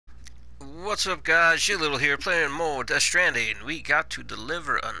What's up, guys? Little here playing more Death Stranding. We got to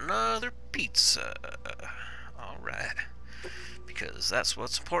deliver another pizza. Alright. Because that's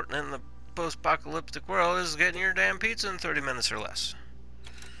what's important in the post-apocalyptic world, is getting your damn pizza in 30 minutes or less.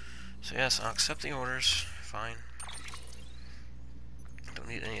 So yes, I'll accept the orders. Fine. Don't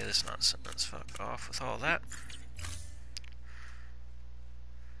need any of this nonsense. Fuck off with all that.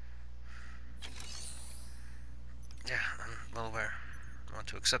 Yeah, I'm well aware. I want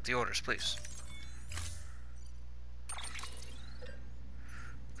to accept the orders, please.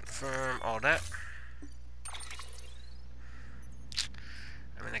 Confirm all that.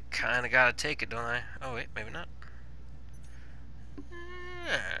 I mean, I kinda gotta take it, don't I? Oh wait, maybe not.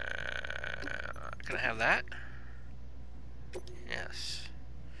 Can I have that? Yes.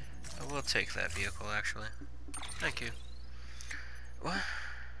 I will take that vehicle, actually. Thank you. What?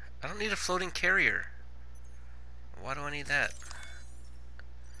 I don't need a floating carrier. Why do I need that?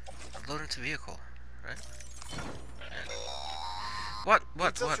 Load into vehicle, right? What?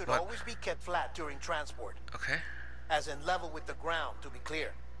 Pizza should always be kept flat during transport. Okay. As in level with the ground, to be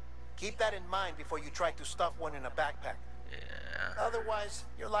clear. Keep that in mind before you try to stuff one in a backpack. Yeah. Otherwise,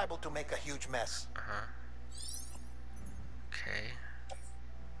 you're liable to make a huge mess. Uh-huh. Okay.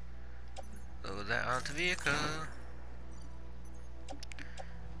 Load that onto vehicle.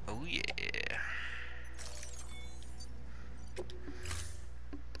 Oh yeah.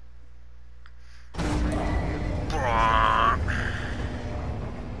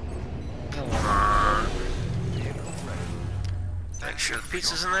 Make sure the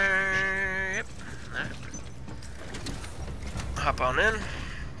pizza's in there. Yep. Alright. Hop on in.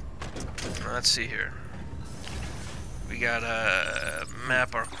 Let's see here. We gotta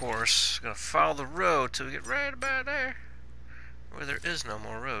map our course. Gonna follow the road till we get right about there, where there is no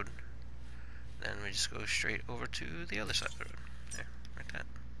more road. Then we just go straight over to the other side of the road. There, like that.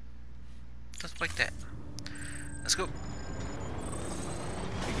 Just like that. Let's go.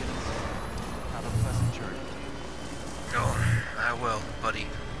 Have a pleasant journey. Oh, I will, buddy.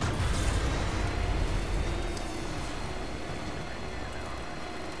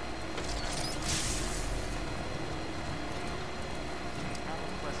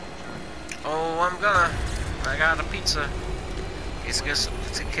 Oh, I'm gonna. I got a pizza. In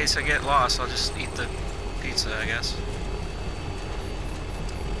case I get lost, I'll just eat the pizza, I guess.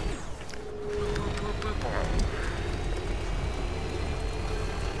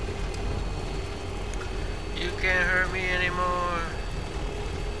 You can't hurt me anymore.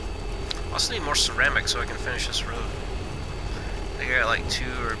 I also need more ceramic so I can finish this road. I think I got like 2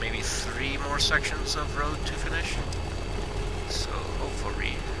 or maybe 3 more sections of road to finish. So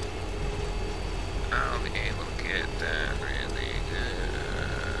hopefully I'll be able to get that really good.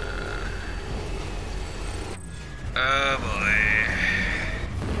 Oh boy.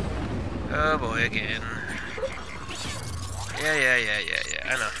 Oh boy again. Yeah,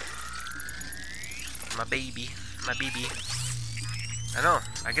 I know. My baby. I know,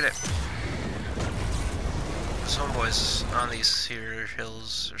 I get it. There's homeboys on these here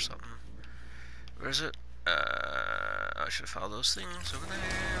hills or something. Where is it? I should follow those things over there.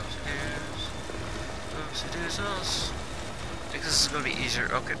 Oopsie doozles. I think this is gonna be easier.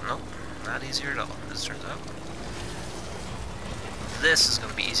 Okay, nope, not easier at all, as it turns out. This is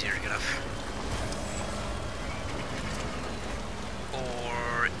gonna be easier to get up.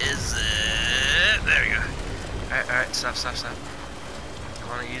 Or is it? There we go. Alright, stop. I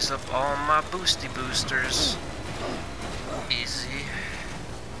wanna use up all my boosters. Easy.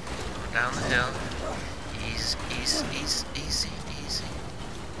 Going down the hill. Easy.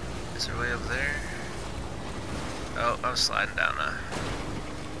 Is there a way up there? Oh, I'm sliding down now.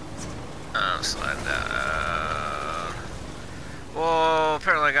 I'm sliding down. Whoa,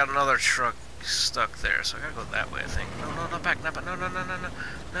 apparently I got another truck stuck there, so I gotta go that way, I think. No, not back. No.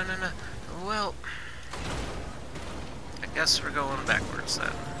 Well, I guess we're going backwards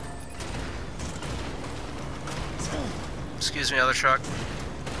then. Excuse me, other truck.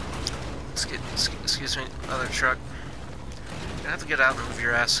 Excuse me, other truck. I have to get out and move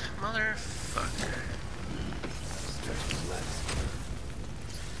your ass, motherfucker.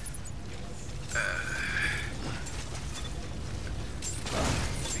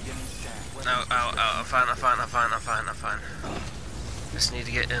 No, I'm fine. Just need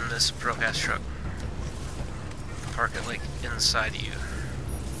to get in this broke ass truck. Park it like inside of you.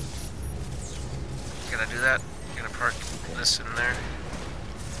 Can I do that? I'm gonna park this in there.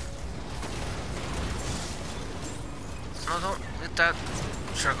 No, don't get that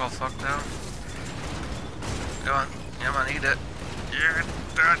truck all fucked down. Come on, eat it. Yeah,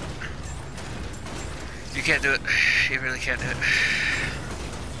 do it. You can't do it. You really can't do it.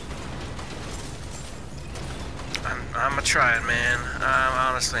 I'm trying, man. I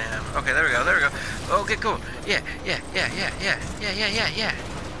honestly am. Okay, there we go, there we go. Oh, get going. Yeah.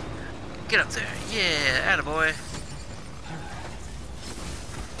 Get up there. Yeah, attaboy.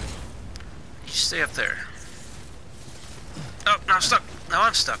 You stay up there. Oh, now I'm stuck. Now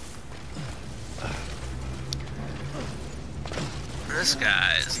I'm stuck. This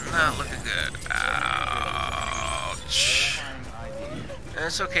guy is not looking good. Ouch.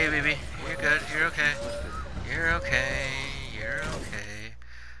 It's okay, baby. You're good. You're okay. You're okay. You're okay.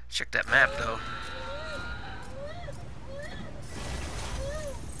 Check that map, though.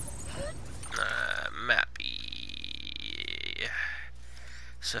 Mappy.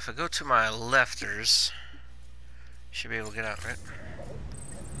 So if I go to my lefters, should be able to get out, right?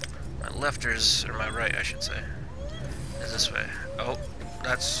 My lefters, or my right, I should say, is this way. Oh,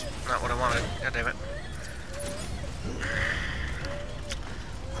 that's not what I wanted. God damn it.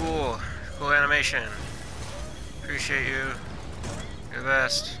 Cool. Cool animation. Appreciate you. You're the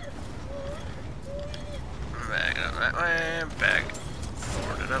best. Back it up that way. Back.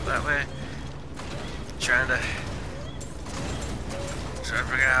 Forward it up that way. Trying to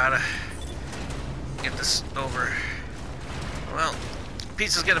figure out how to get this over. Well,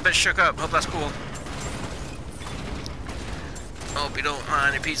 pizza's getting a bit shook up. Hope that's cool. Hope you don't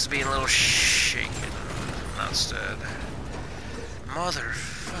mind your pizza being a little shaken. Instead.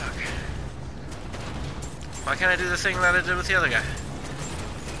 Motherfuck. Why can't I do the thing that I did with the other guy?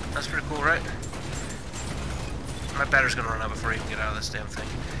 That's pretty cool, right? My battery's gonna run out before you can get out of this damn thing.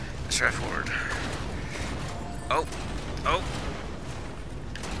 Let's try forward. Oh. Oh.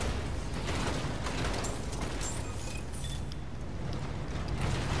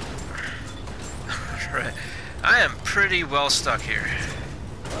 Right. I am pretty well stuck here.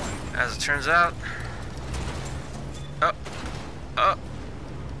 As it turns out. Oh. Oh.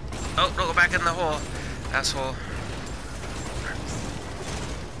 Oh, don't go back in the hole. Asshole.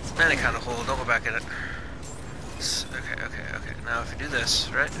 Any kind of hole, don't go back in it. Okay. Now if you do this,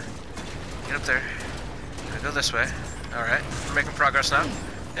 right? Get up there. Gonna go this way. Alright, we're making progress now.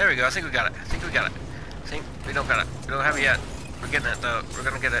 There we go, I think we got it. I think we don't got it. We don't have it yet. We're getting it though. We're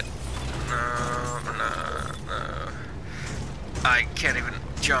gonna get it. No. I can't even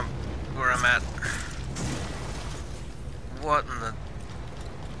jump where I'm at. What in the...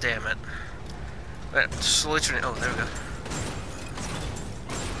 Damn it. Wait, slowly turning... Oh, there we go.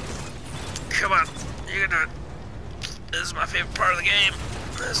 Come on. You can do it. This is my favorite part of the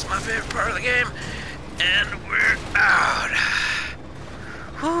game. And we're out.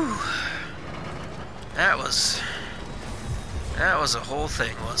 Whew. That was a whole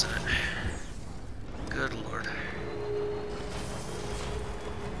thing, wasn't it? Good lord.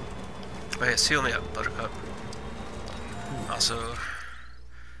 Oh yes, heal me up, Buttercup. Also,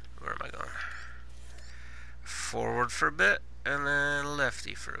 where am I going? Forward for a bit, and then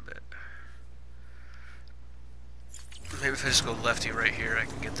lefty for a bit. Maybe if I just go lefty right here, I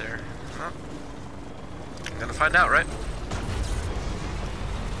can get there. Well, I'm gonna find out, right?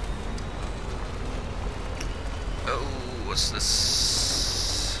 Oh, what's this?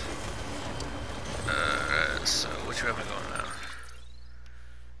 So which way am I going now?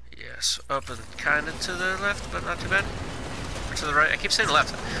 Yes, up and kinda to the left, but not too bad. Or to the right. I keep saying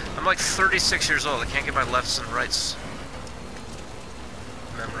left. I'm like 36 years old. I can't get my lefts and rights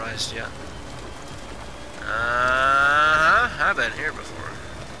memorized yet. I've been here before.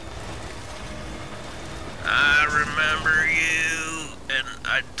 I remember you, and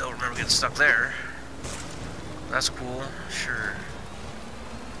I don't remember getting stuck there. That's cool, sure.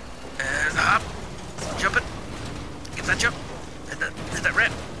 And hop, jump it, get that jump, hit that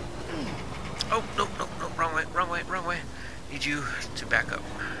ramp. Oh, no, wrong way. Need you to back up.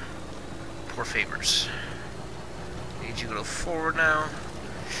 Poor favors. Need you to go forward now.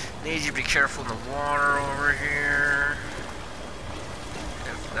 Need you to be careful in the water over here.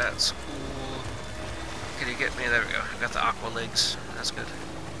 If that's cool. Can you get me? There we go. I got the aqua legs. That's good.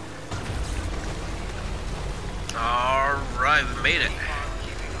 Alright, we made it.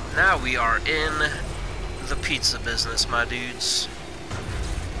 Now we are in the pizza business, my dudes.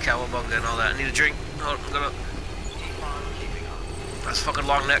 Cowabunga and all that. I need a drink. Oh, I'm gonna... That's fucking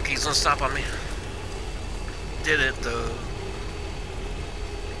long neck. He's gonna stop on me. Did it, though.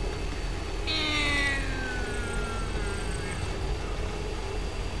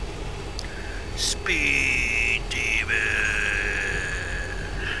 Speed demon.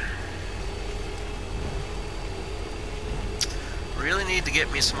 Really need to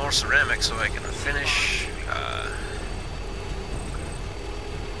get me some more ceramic so I can finish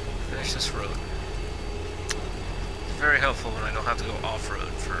this road. It's very helpful when I don't have to go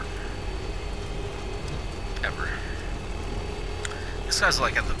off-road for ever. guy's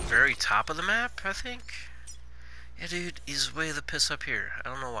like at the very top of the map, I think. Yeah, dude, he's way the piss up here. I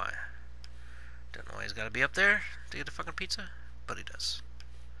don't know why. Don't know why he's got to be up there to get a fucking pizza, but he does.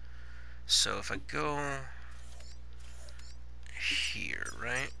 So if I go here,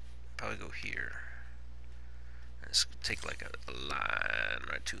 right? Probably go here. Let's take like a line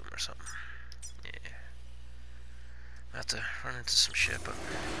right to him or something. Yeah. I have to run into some shit, but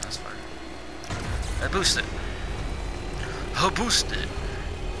that's fine. I boost it. I boost it.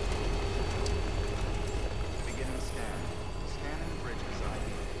 Beginning scan. Scanning Bridges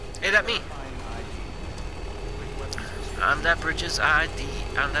ID. Hey, that me. Verifying ID. Quick weapons restriction. I'm that Bridges ID.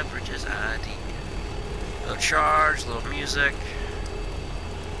 I'm that Bridges ID. Little charge, little music.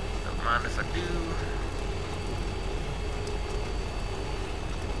 Don't mind if I do.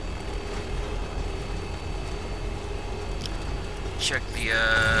 Check the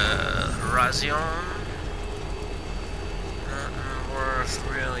horizon. Nothing worth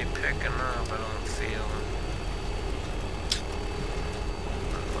really picking up, I don't feel.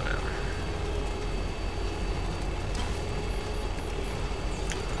 But whatever.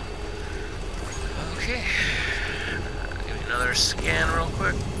 Okay. Give me another scan real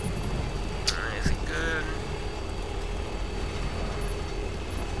quick. Anything good?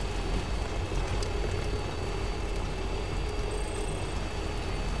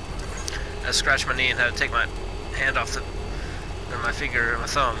 I scratched my knee and had to take my hand off the, or my finger, my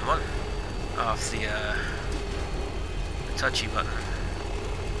thumb, what? Off the touchy button.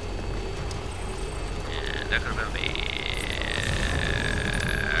 And that could have been me.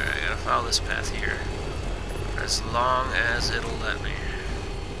 Alright, I gotta follow this path here. As long as it'll let me.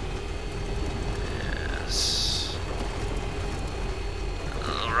 Yes. A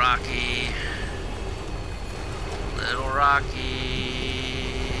little rocky. Little rocky.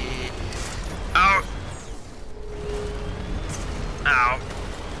 Ow! Ow.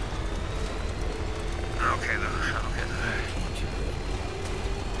 Okay though, okay though.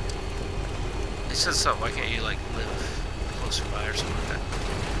 It says something, why can't you like live closer by or something like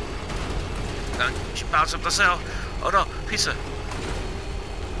that? She bounced up the cell. Oh no, pizza.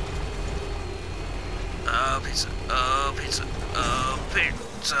 Oh, pizza. Oh, pizza. Oh,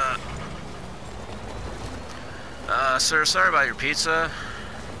 pizza. Sir, sorry about your pizza.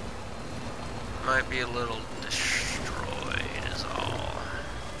 Might be a little destroyed is all.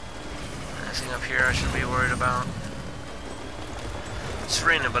 Anything up here I should be worried about? It's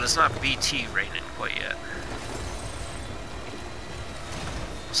raining, but it's not BT raining quite yet.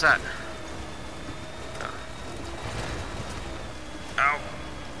 What's that? Oh. Ow.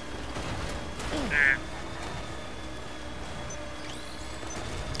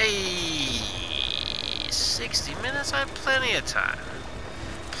 Hey, 60 minutes? I have plenty of time.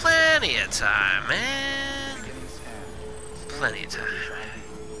 Plenty of time, man. Plenty of time.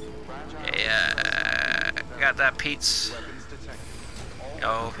 Yeah, got that pizza.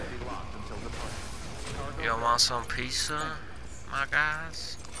 Yo, you want some pizza, my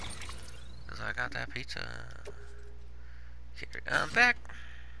guys? Cause I got that pizza. Here, I'm back.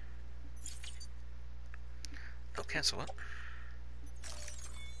 Don't cancel it.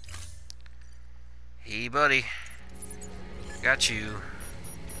 Hey, buddy. Got you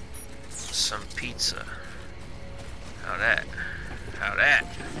some pizza. How that? How that?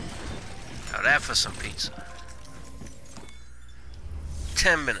 How that for some pizza?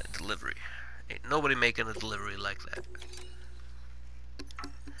 10-minute delivery. Ain't nobody making a delivery like that.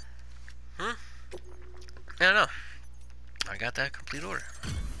 I don't know. I got that complete order.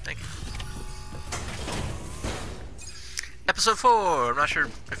 Thank you. Episode 4. I'm not sure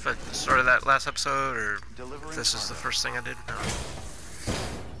if I started that last episode or if this is the first thing I did. No.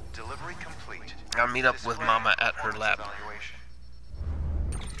 Delivery complete. I'll meet up with Mama at her lab.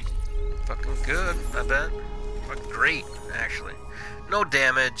 Fucking good, I bet. Fucking great, actually. No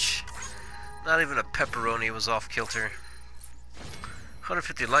damage. Not even a pepperoni was off kilter.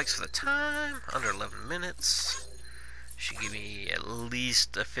 150 likes for the time. Under 11 minutes. She gave me at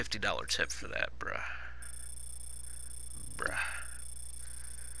least a $50 tip for that, bruh. Bruh.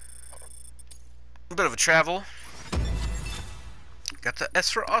 A bit of a travel. Got the S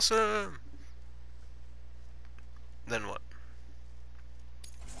for awesome. Then what?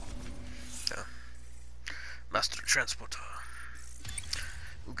 Oh. Master Transporter.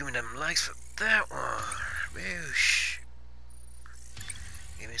 Ooh, give me them likes for that one. Whoosh.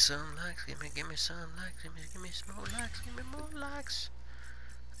 Give me some likes. Give me some likes. Give me some more likes. Give me more likes.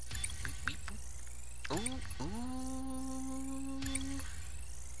 Beep, beep, boop. Ooh, ooh.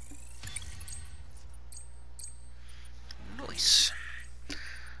 Nice.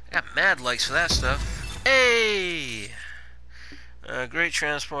 I got mad likes for that stuff. Hey! Great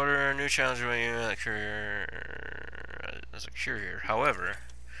transporter, new challenge when you as a courier. However,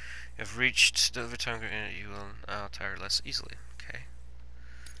 if reached delivery time, you will tire less easily. Okay.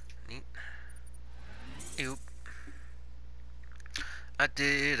 Neat. Oop. I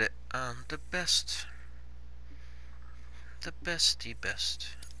did it. I'm the best. The bestie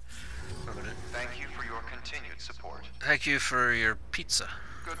best. Thank you for your continued support. Thank you for your pizza,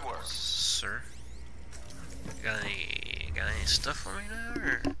 Good work. sir. Got any stuff for me now,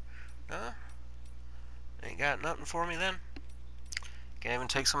 or no? Ain't got nothing for me then? Can't even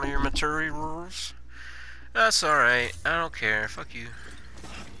take some of your materials? That's alright, I don't care, fuck you.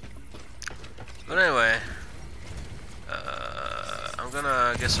 But anyway, I'm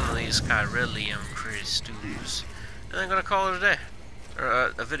gonna get some of these chiralium crystals, and I'm gonna call it a day.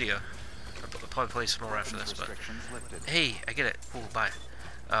 Or a video. I'll probably play some more after this, but... Hey, I get it. Cool, bye.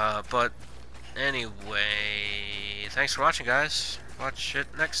 But anyway, thanks for watching, guys. Watch it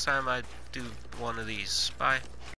next time I do one of these. Bye.